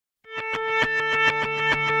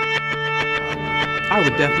I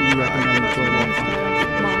would definitely recommend the Joye Law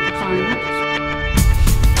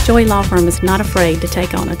Firm. Joye Law Firm is not afraid to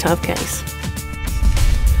take on a tough case.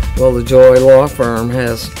 Well, the Joye Law Firm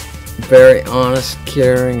has very honest,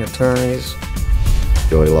 caring attorneys.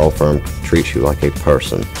 Joye Law Firm treats you like a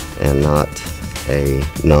person and not a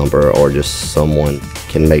number or just someone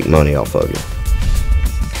can make money off of you.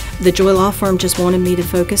 The Joye Law Firm just wanted me to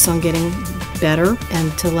focus on getting better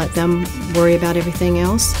and to let them worry about everything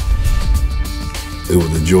else. It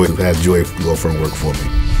was a joy to have Joye Law Firm work for me.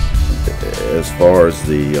 As far as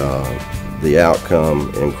the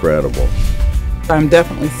outcome, incredible. I'm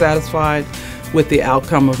definitely satisfied with the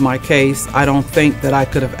outcome of my case. I don't think that I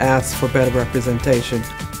could have asked for better representation.